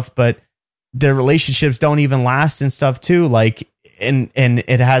and stuff, but their relationships don't even last and stuff too. Like, and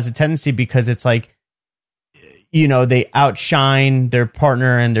it has a tendency, because it's like, they outshine their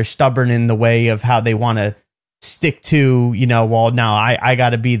partner and they're stubborn in the way of how they want to stick to, well, now I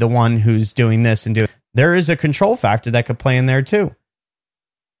got to be the one who's doing this and there is a control factor that could play in there too.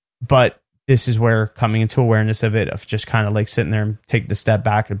 But this is where coming into awareness of it, of just kind of like sitting there and take the step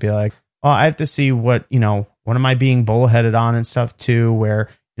back and be like, well, I have to see what am I being bullheaded on and stuff too, where,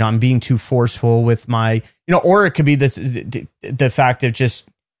 I'm being too forceful with my, or it could be this, the fact of just,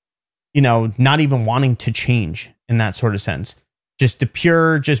 not even wanting to change in that sort of sense. Just the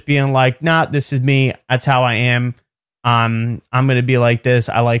pure, just being like, nah, this is me. That's how I am. I'm going to be like this.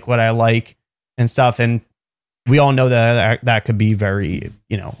 I like what I like and stuff. And we all know that could be very,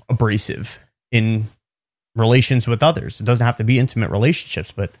 abrasive in relations with others. It doesn't have to be intimate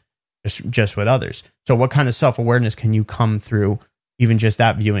relationships, but just with others. So what kind of self-awareness can you come through even just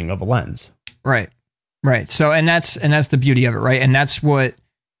that viewing of a lens? Right. So, and that's the beauty of it. Right. And that's what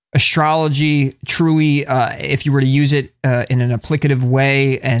astrology truly, if you were to use it in an applicative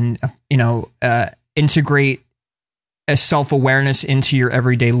way and, integrate a self-awareness into your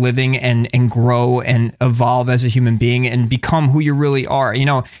everyday living and grow and evolve as a human being and become who you really are, you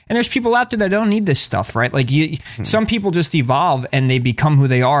know. And there's people out there that don't need this stuff, right? Like some people just evolve and they become who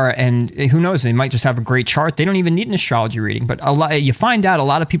they are, and who knows, they might just have a great chart. They don't even need an astrology reading. But you find out a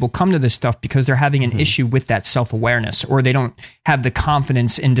lot of people come to this stuff because they're having an issue with that self-awareness, or they don't have the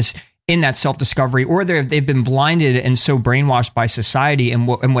confidence in that self-discovery, or they've been blinded and so brainwashed by society and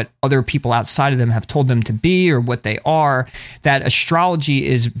what other people outside of them have told them to be or what they are, that astrology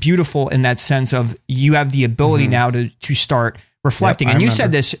is beautiful in that sense of you have the ability now to start reflecting. Yep, and you remember.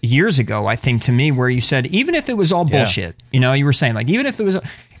 said this years ago, I think, to me, where you said, even if it was all bullshit, you know, you were saying, like, even if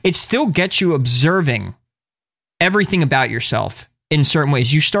it still gets you observing everything about yourself in certain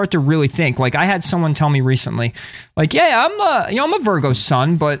ways. You start to really think. Like, I had someone tell me recently, like, yeah, I'm a Virgo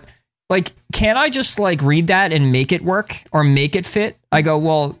sun, but like, can't I just like read that and make it work or make it fit? I go,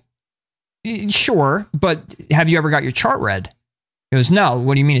 well, sure, but have you ever got your chart read? He goes, no,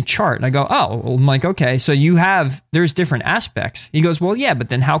 what do you mean a chart? And I go, oh, well, I'm like, okay, so there's different aspects. He goes, well, yeah, but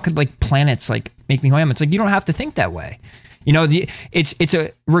then how could like planets like make me who I am? It's like, you don't have to think that way. You know, it's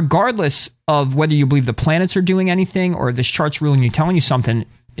regardless of whether you believe the planets are doing anything or this chart's ruling you, telling you something,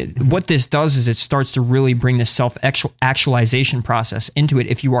 what this does is it starts to really bring the self-actualization process into it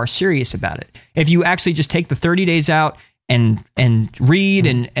if you are serious about it. If you actually just take the 30 days out and read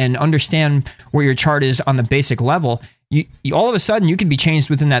and understand where your chart is on the basic level, you all of a sudden you can be changed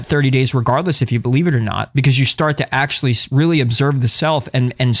within that 30 days regardless if you believe it or not, because you start to actually really observe the self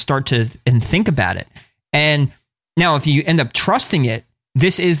and start to think about it. And now if you end up trusting it,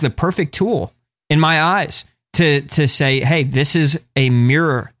 this is the perfect tool in my eyes to say, hey, this is a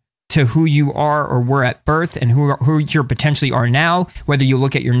mirror to who you are or were at birth and who you potentially are now, whether you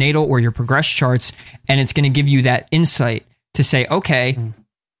look at your natal or your progress charts, and it's going to give you that insight to say, okay,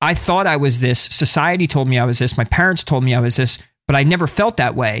 I thought I was this, society told me I was this, my parents told me I was this, but I never felt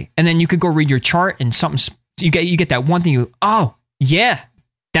that way. And then you could go read your chart and you get that one thing, oh yeah,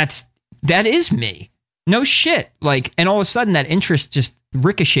 that is me. No shit. Like, and all of a sudden that interest just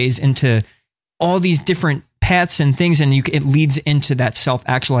ricochets into all these different paths and things, and it leads into that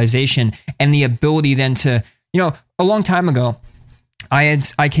self-actualization and the ability then to, you know, a long time ago,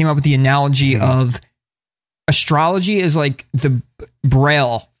 I came up with the analogy of astrology is like the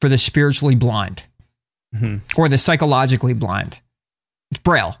braille for the spiritually blind or the psychologically blind. It's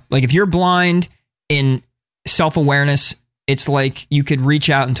braille. Like if you're blind in self-awareness, it's like you could reach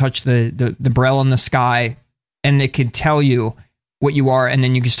out and touch the braille in the sky and it could tell you what you are, and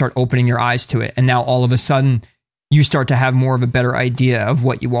then you can start opening your eyes to it. And now all of a sudden you start to have more of a better idea of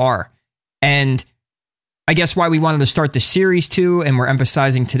what you are. And I guess why we wanted to start the series too, and we're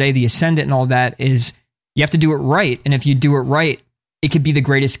emphasizing today the Ascendant and all that, is you have to do it right. And if you do it right, it could be the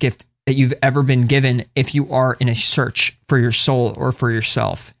greatest gift that you've ever been given if you are in a search for your soul or for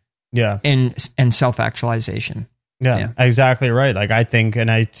yourself. Yeah. And self-actualization. Yeah, exactly right. Like I think, and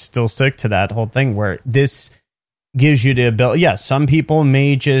I still stick to that whole thing where this gives you the ability. Yeah, some people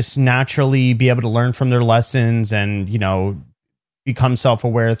may just naturally be able to learn from their lessons and, you know, become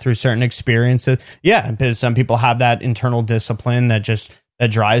self-aware through certain experiences. Yeah, because some people have that internal discipline that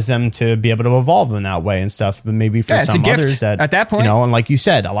drives them to be able to evolve in that way and stuff. But maybe for some others that at that point, you know, and like you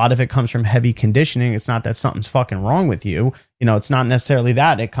said, a lot of it comes from heavy conditioning. It's not that something's fucking wrong with you. You know, it's not necessarily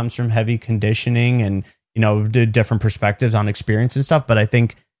that. It comes from heavy conditioning and, you know, the different perspectives on experience and stuff. But I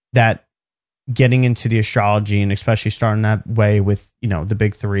think that getting into the astrology and especially starting that way with, you know, the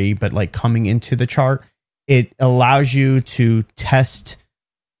big three, but like coming into the chart, it allows you to test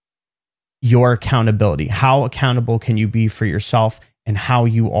your accountability. How accountable can you be for yourself and how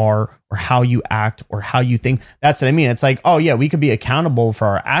you are or how you act or how you think? That's what I mean. It's like, oh yeah, we could be accountable for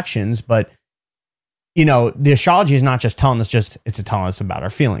our actions, but you know, the astrology is not just telling us it's telling us about our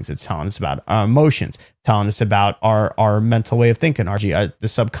feelings. It's telling us about our emotions, telling us about our mental way of thinking, the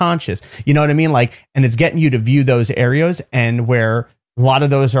subconscious, you know what I mean? Like, and it's getting you to view those areas, and where a lot of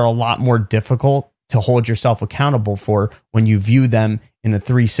those are a lot more difficult to hold yourself accountable for when you view them in a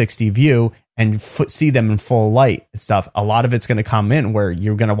 360 view and see them in full light and stuff. A lot of it's going to come in where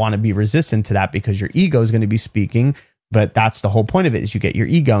you're going to want to be resistant to that because your ego is going to be speaking. But that's the whole point of it, is you get your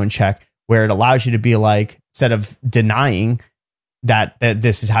ego in check, where it allows you to be like, instead of denying that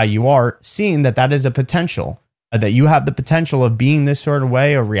this is how you are, seeing that is a potential, that you have the potential of being this sort of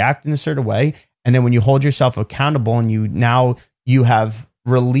way or reacting this sort of way. And then when you hold yourself accountable and you have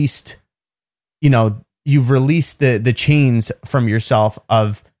released, you know, you've released the chains from yourself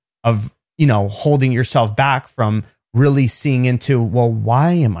of, you know, holding yourself back from really seeing into, well,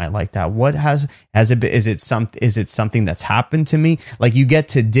 why am I like that? What has it been? Is it something that's happened to me? Like, you get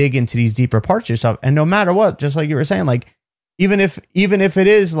to dig into these deeper parts of yourself, and no matter what, just like you were saying, like, even if it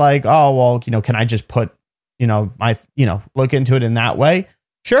is like, oh, well, can I just put, look into it in that way?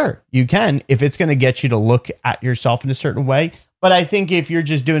 Sure, you can, if it's going to get you to look at yourself in a certain way. But I think if you're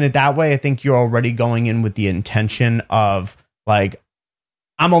just doing it that way, I think you're already going in with the intention of, like,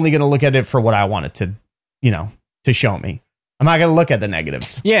 I'm only going to look at it for what I want it to, to show me. I'm not going to look at the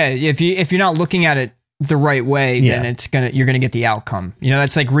negatives. Yeah, if you're not looking at it the right way, then you're going to get the outcome.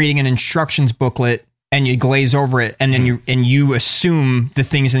 That's like reading an instructions booklet and you glaze over it, and then you assume the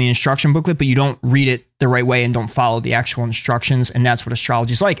things in the instruction booklet, but you don't read it the right way and don't follow the actual instructions. And that's what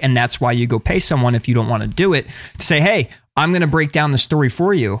astrology is like. And that's why you go pay someone, if you don't want to do it, to say, hey, I'm going to break down the story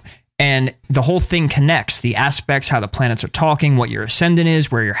for you. And the whole thing connects the aspects, how the planets are talking, what your ascendant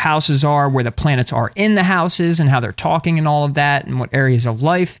is, where your houses are, where the planets are in the houses and how they're talking and all of that, and what areas of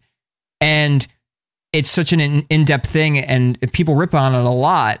life. And it's such an in-depth thing, and people rip on it a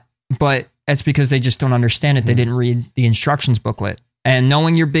lot, but that's because they just don't understand it. They didn't read the instructions booklet. And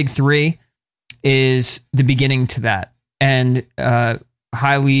knowing your big three is the beginning to that. And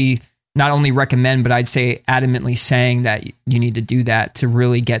highly not only recommend, but I'd say adamantly saying that you need to do that to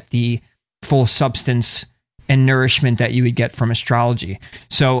really get the full substance and nourishment that you would get from astrology.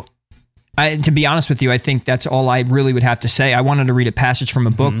 So to be honest with you, I think that's all I really would have to say. I wanted to read a passage from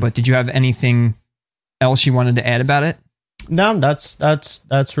a book, but did you have anything else you wanted to add about it? No,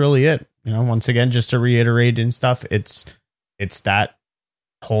 that's really it. Once again, just to reiterate and stuff, it's that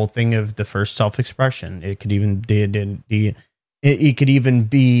whole thing of the first self-expression. It could even it could even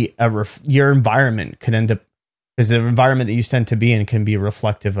be your environment could end up, because the environment that you tend to be in can be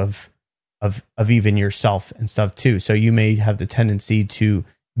reflective of even yourself and stuff too. So you may have the tendency to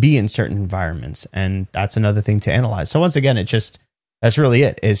be in certain environments, and that's another thing to analyze. So once again, that's really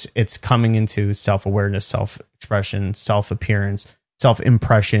it. It's coming into self-awareness, self-expression, self-appearance,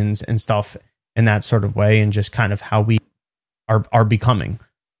 self-impressions and stuff in that sort of way, and just kind of how we are becoming.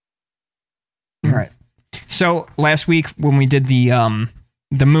 All right. So last week when we did the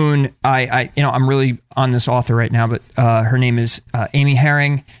moon, I'm really on this author right now, but her name is Amy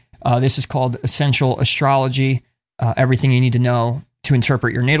Herring. This is called Essential Astrology, Everything You Need to Know to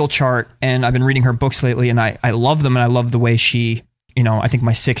Interpret Your Natal Chart. And I've been reading her books lately, and I love them, and I love the way she, I think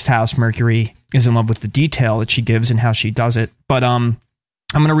my 6th house, Mercury, is in love with the detail that she gives and how she does it. But I'm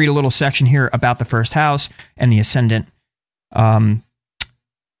going to read a little section here about the first house and the ascendant. The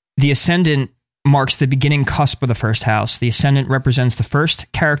ascendant marks the beginning cusp of the first house. The ascendant represents the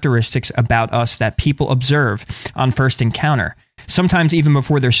first characteristics about us that people observe on first encounter, sometimes even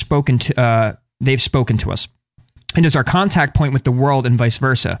before they've spoken to us. It is our contact point with the world and vice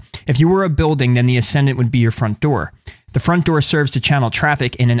versa. If you were a building, then the ascendant would be your front door. The front door serves to channel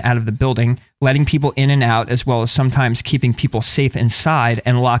traffic in and out of the building, letting people in and out, as well as sometimes keeping people safe inside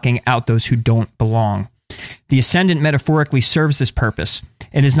and locking out those who don't belong. The ascendant metaphorically serves this purpose.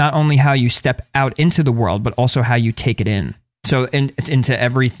 It is not only how you step out into the world, but also how you take it in. So into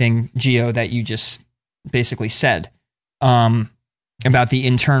everything, Gio, that you just basically said about the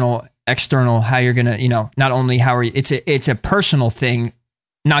internal, external, how you're going to, not only how are you, it's a personal thing,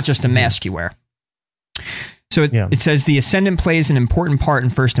 not just a mask you wear. So it says the ascendant plays an important part in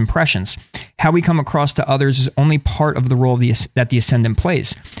first impressions. How we come across to others is only part of the role that the ascendant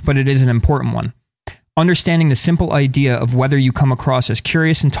plays, but it is an important one. Understanding the simple idea of whether you come across as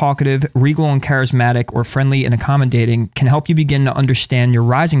curious and talkative, regal and charismatic, or friendly and accommodating can help you begin to understand your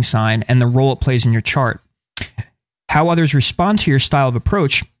rising sign and the role it plays in your chart. How others respond to your style of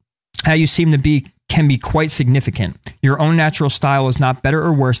approach, how you seem to be, can be quite significant. Your own natural style is not better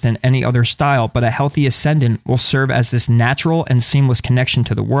or worse than any other style, but a healthy ascendant will serve as this natural and seamless connection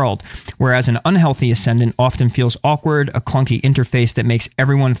to the world, whereas an unhealthy ascendant often feels awkward, a clunky interface that makes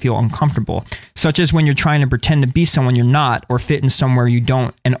everyone feel uncomfortable, such as when you're trying to pretend to be someone you're not or fit in somewhere you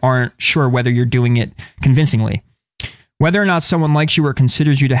don't and aren't sure whether you're doing it convincingly. Whether or not someone likes you or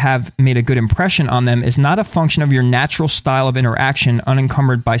considers you to have made a good impression on them is not a function of your natural style of interaction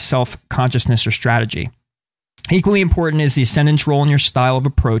unencumbered by self-consciousness or strategy. Equally important is the ascendant's role in your style of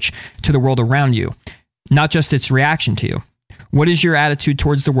approach to the world around you, not just its reaction to you. What is your attitude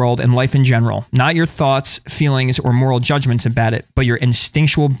towards the world and life in general? Not your thoughts, feelings, or moral judgments about it, but your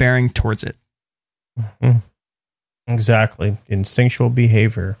instinctual bearing towards it. Mm-hmm. Exactly. Instinctual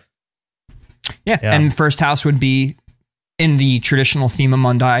behavior. Yeah. And first house would be, in the traditional theme of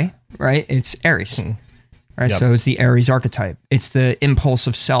Mundi, right? It's Aries, right? Yep. So it's the Aries archetype. It's the impulse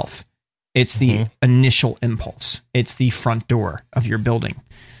of self. It's the initial impulse. It's the front door of your building,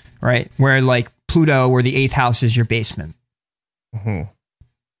 right? Where like Pluto or the 8th house is your basement.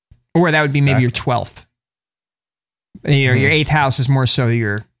 Or that would be maybe your 12th. Your 8th house is more so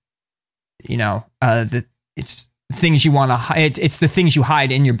your, it's things you want to hide. It's the things you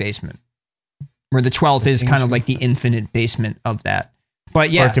hide in your basement. Where the 12th is kind of like the infinite basement of that. But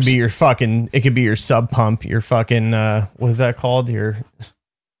yeah. Or it could be it could be your sub pump, your fucking, what is that called? Your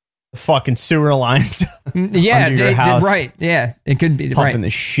fucking sewer lines. Yeah, under your house, right. Yeah, it could be pumping the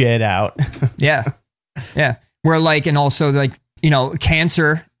shit out. Yeah. Where like, and also like,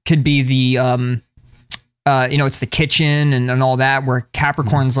 Cancer could be the, it's the kitchen and all that, where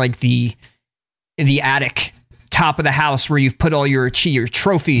Capricorn's like the attic, top of the house where you've put all your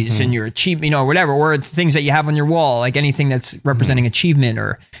trophies and your whatever, or things that you have on your wall, like anything that's representing achievement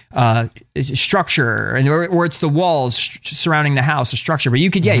or structure, or it's the walls surrounding the house, a structure. But you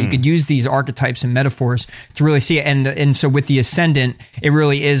could use these archetypes and metaphors to really see it. And so with the Ascendant, it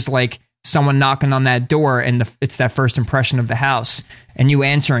really is like someone knocking on that door, and it's that first impression of the house, and you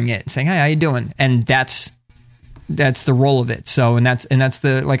answering it, saying, "Hey, how you doing?" And that's the role of it. So, and that's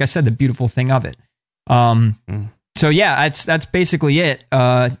the, like I said, the beautiful thing of it. So yeah, that's basically it.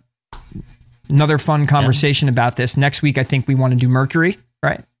 Another fun conversation about this. Next week, I think we want to do Mercury,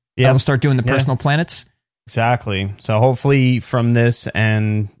 right? Yeah. We'll start doing the personal planets. Exactly. So hopefully from this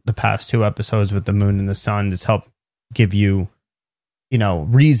and the past 2 episodes with the moon and the sun, this helped give you,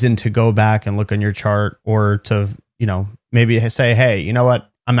 reason to go back and look on your chart, or to, maybe say, hey, you know what?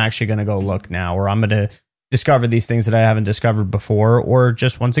 I'm actually going to go look now, or I'm going to discover these things that I haven't discovered before, or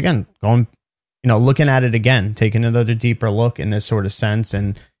just once again, going, looking at it again, taking another deeper look in this sort of sense,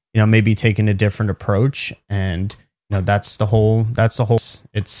 and, maybe taking a different approach. And, that's the whole,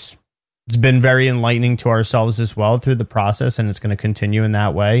 it's been very enlightening to ourselves as well through the process, and it's going to continue in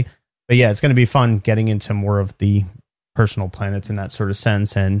that way. But yeah, it's going to be fun getting into more of the personal planets in that sort of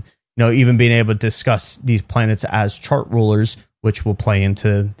sense. And, even being able to discuss these planets as chart rulers, which will play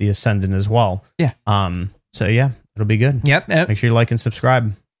into the Ascendant as well. Yeah. So yeah, it'll be good. Yep. Make sure you like and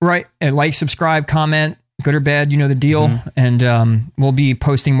subscribe. Right. And like, subscribe, comment, good or bad, the deal. And we'll be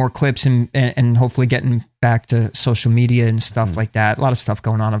posting more clips and hopefully getting back to social media and stuff like that. A lot of stuff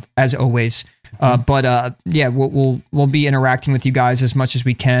going on, as always. But we'll be interacting with you guys as much as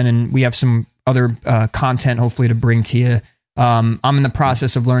we can. And we have some other content hopefully to bring to you. I'm in the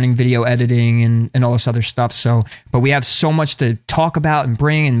process of learning video editing and all this other stuff. But we have so much to talk about and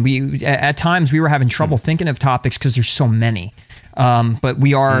bring. And at times we were having trouble thinking of topics because there's so many. But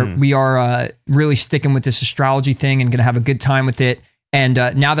we are really sticking with this astrology thing and going to have a good time with it. And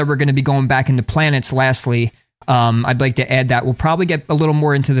now that we're going to be going back into planets, lastly, I'd like to add that we'll probably get a little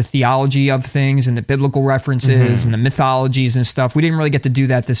more into the theology of things and the biblical references and the mythologies and stuff. We didn't really get to do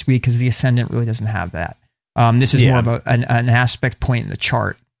that this week because the Ascendant really doesn't have that. This is more of an aspect point in the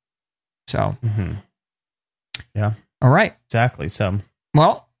chart. So, yeah. All right. Exactly. So,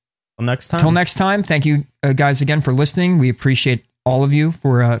 well, till next time. Thank you guys again for listening. We appreciate all of you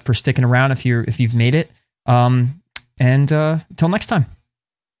for sticking around if you've made it. And till next time.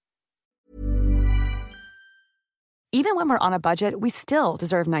 Even when we're on a budget, we still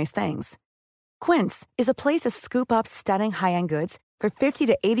deserve nice things. Quince is a place to scoop up stunning high-end goods for 50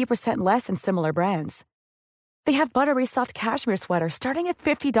 to 80% less than similar brands. They have buttery soft cashmere sweaters starting at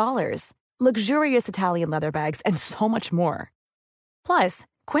 $50, luxurious Italian leather bags, and so much more. Plus,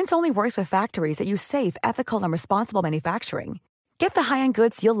 Quince only works with factories that use safe, ethical, and responsible manufacturing. Get the high-end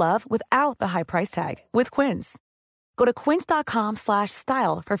goods you'll love without the high price tag with Quince. Go to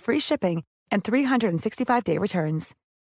quince.com/style for free shipping and 365-day returns.